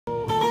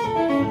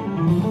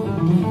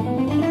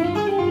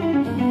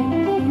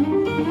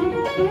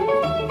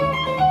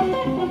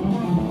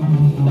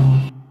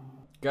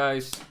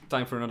Guys,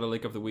 time for another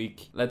lick of the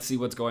week. Let's see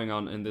what's going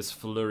on in this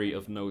flurry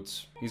of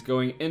notes. He's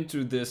going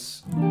into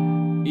this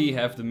E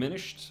half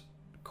diminished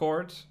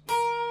chord.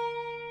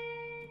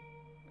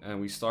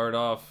 And we start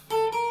off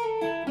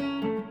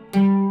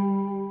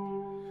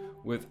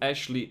with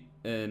actually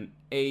an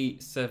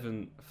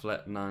A7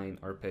 flat 9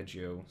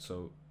 arpeggio.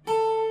 So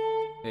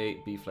A,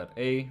 B flat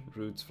A,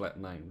 root, flat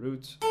 9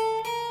 root.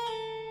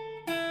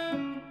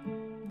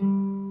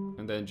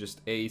 And then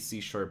just A, C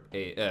sharp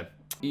A,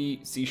 E,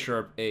 C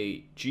sharp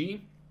A,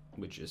 G,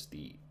 which is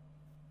the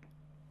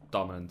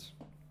dominant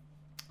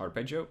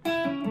arpeggio.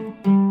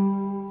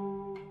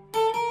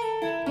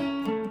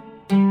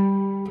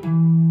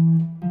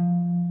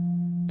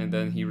 And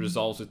then he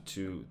resolves it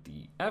to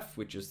the F,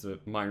 which is the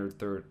minor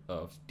third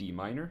of D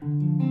minor.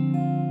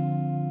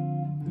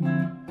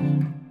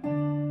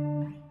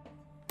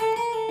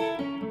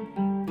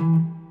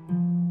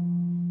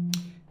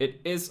 It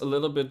is a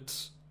little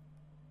bit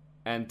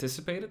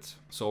anticipated,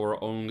 so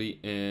we're only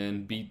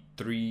in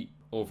B3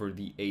 over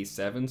the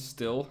A7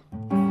 still,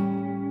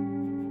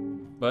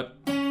 but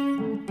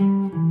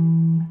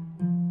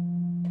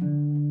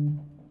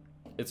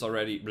it's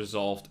already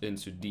resolved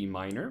into D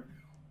minor.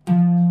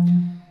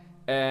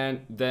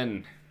 And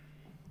then,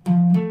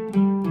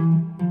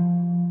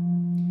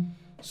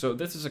 so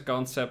this is a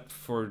concept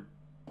for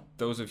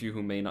those of you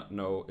who may not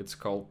know. It's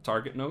called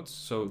target notes.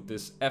 So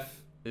this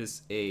F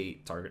is a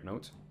target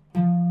note.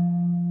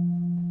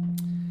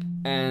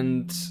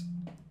 And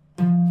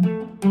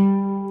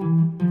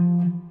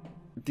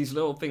these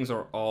little things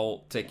are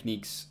all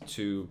techniques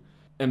to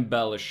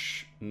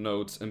embellish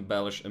notes,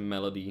 embellish a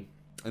melody.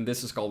 And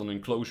this is called an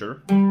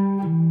enclosure.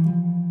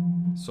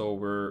 So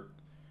we're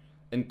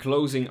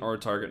enclosing our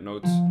target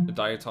notes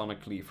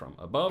diatonically from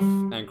above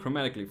and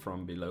chromatically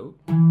from below.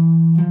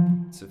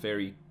 It's a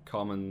very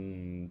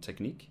common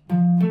technique.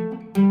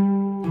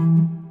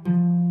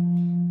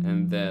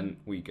 And then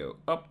we go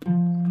up.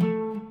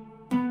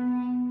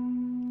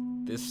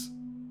 This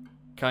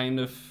kind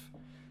of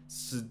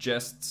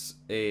suggests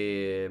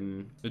a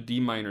D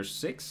minor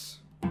 6.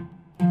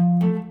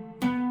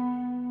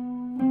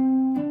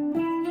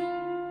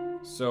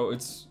 So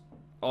it's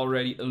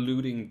already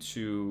alluding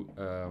to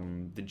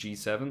the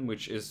G7,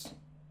 which is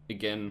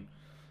again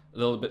a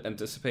little bit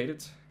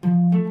anticipated.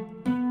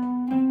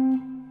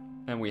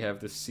 And we have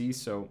the C,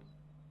 so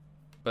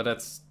but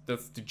that's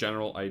the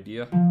general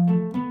idea.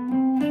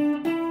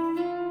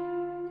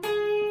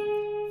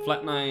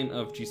 Flat 9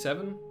 of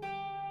G7.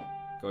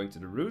 Going to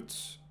the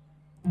roots.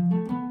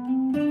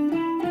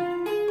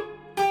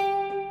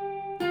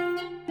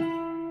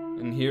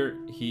 And here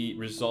he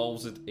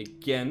resolves it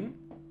again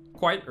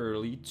quite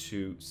early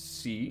to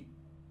C.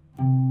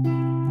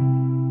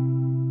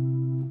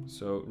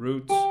 So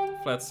root,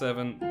 flat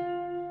 7,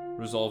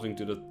 resolving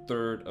to the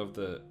third of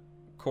the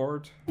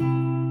chord.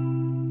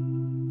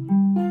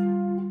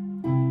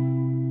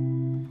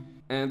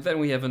 And then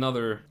we have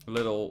another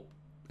little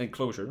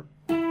enclosure.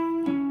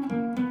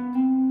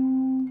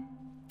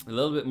 A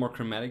little bit more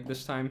chromatic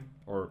this time,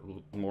 or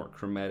more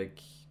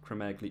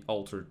chromatically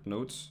altered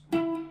notes.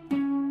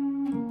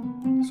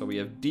 So we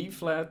have D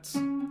flat,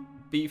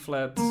 B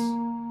flat,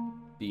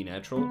 B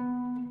natural,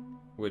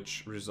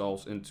 which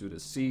resolves into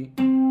the C,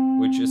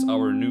 which is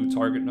our new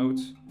target note.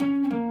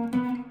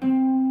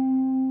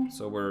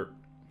 So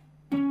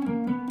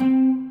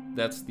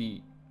that's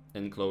the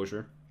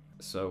enclosure.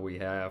 So we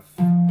have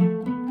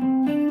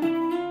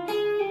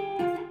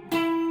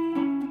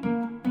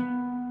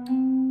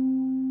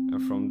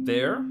from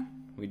there,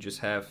 we just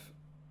have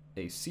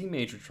a C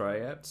major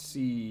triad,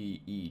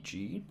 C, E,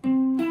 G.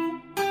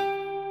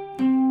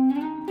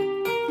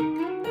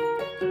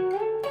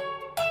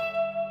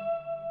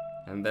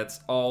 And that's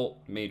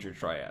all major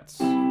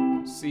triads.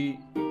 C,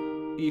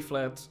 E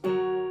flat,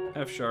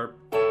 F sharp,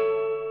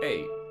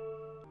 A.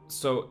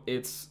 So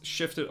it's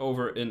shifted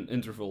over in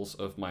intervals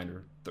of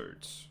minor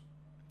thirds,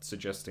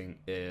 suggesting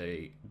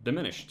a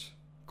diminished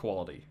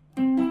quality.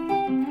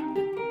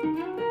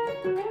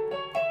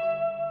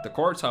 The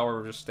chords,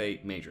 however,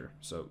 stay major.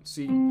 So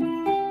C,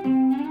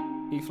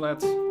 E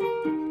flat,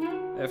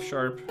 F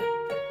sharp,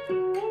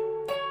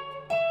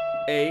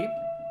 A,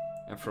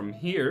 and from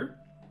here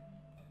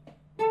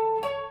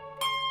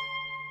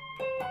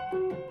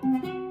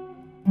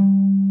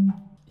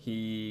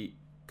he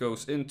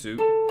goes into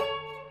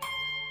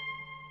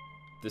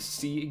the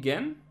C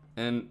again,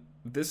 and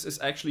this is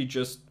actually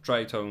just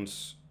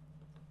tritones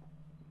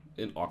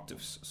in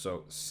octaves.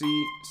 So C,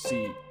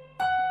 C,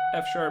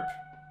 F sharp,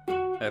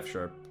 F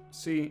sharp,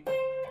 C,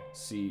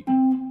 C,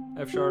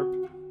 F sharp.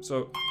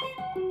 So,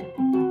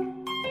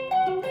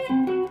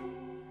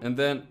 and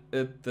then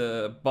at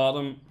the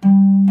bottom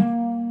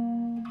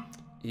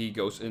he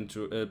goes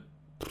into a,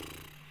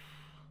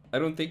 I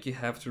don't think you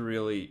have to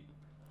really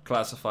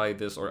classify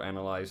this or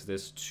analyze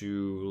this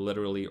too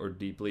literally or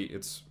deeply.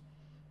 It's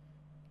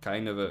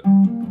kind of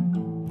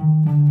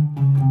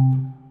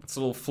it's a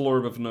little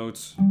flurb of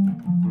notes.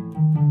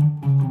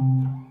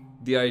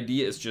 The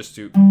idea is just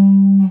to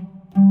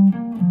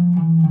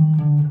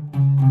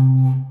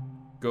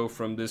go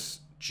from this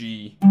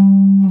G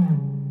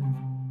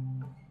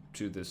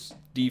to this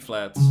D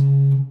flat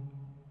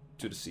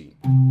to the C.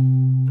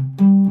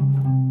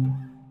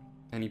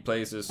 And he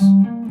plays this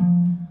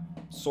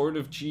sort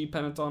of G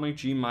pentatonic,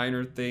 G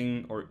minor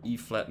thing, or E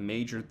flat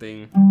major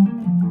thing.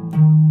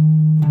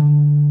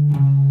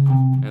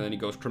 And then he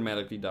goes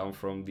chromatically down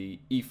from the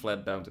E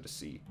flat down to the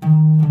C.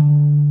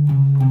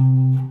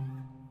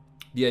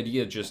 The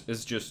idea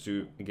is just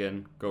to,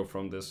 again, go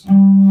from this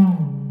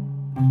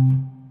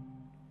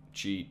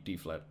G, D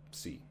flat,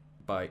 C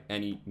by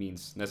any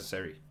means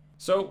necessary.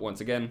 So, once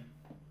again,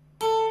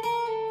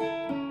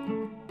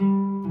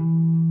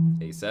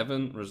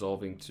 A7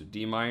 resolving to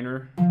D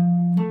minor,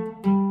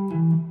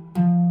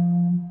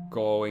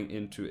 going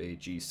into a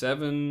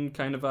G7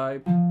 kind of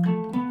vibe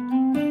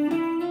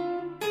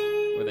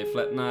with a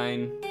flat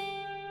 9,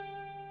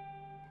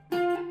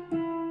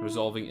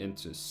 resolving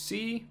into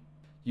C,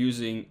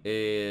 using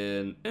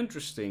an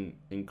interesting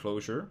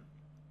enclosure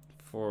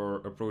for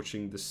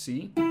approaching the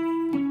C,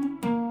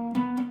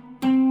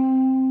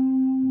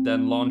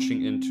 then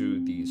launching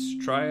into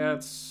these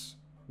triads,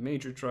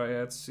 major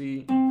triads,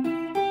 C,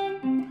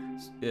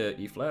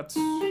 E flat,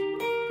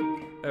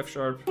 F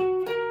sharp,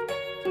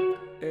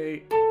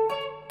 A,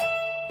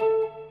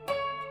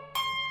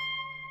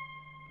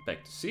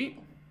 back to C,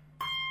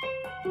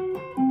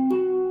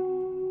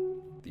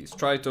 these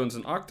tritones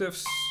and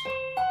octaves,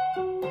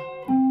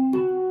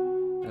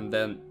 and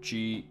then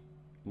G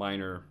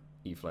minor,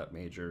 E flat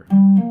major,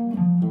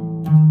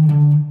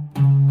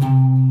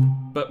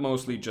 but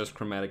mostly just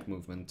chromatic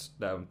movement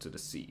down to the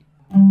C.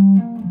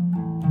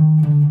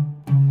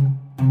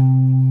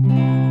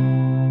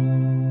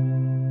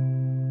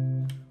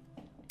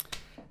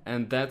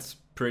 And that's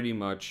pretty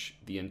much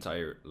the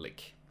entire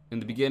lick. In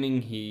the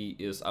beginning, he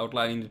is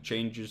outlining the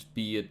changes,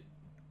 be it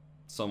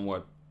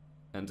somewhat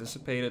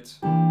anticipated.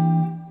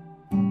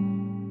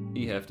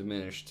 E half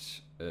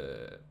diminished,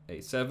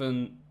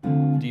 A7,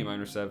 D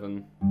minor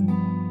 7,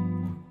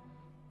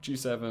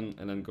 G7,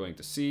 and then going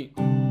to C.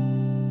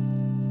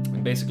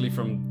 And basically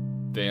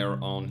from there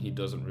on, he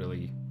doesn't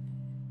really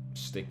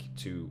stick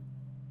to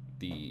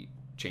the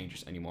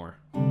changes anymore.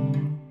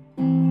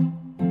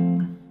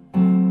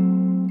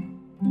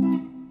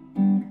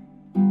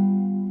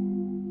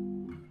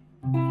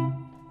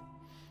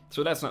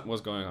 So that's not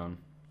what's going on.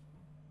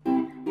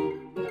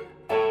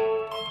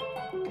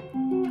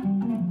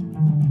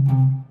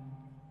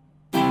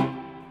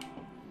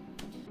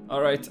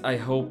 Alright, I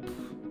hope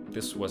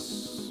this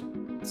was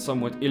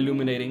somewhat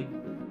illuminating.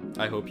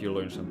 I hope you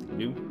learned something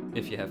new.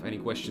 If you have any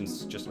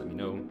questions, just let me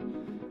know,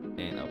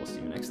 and I will see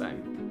you next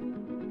time.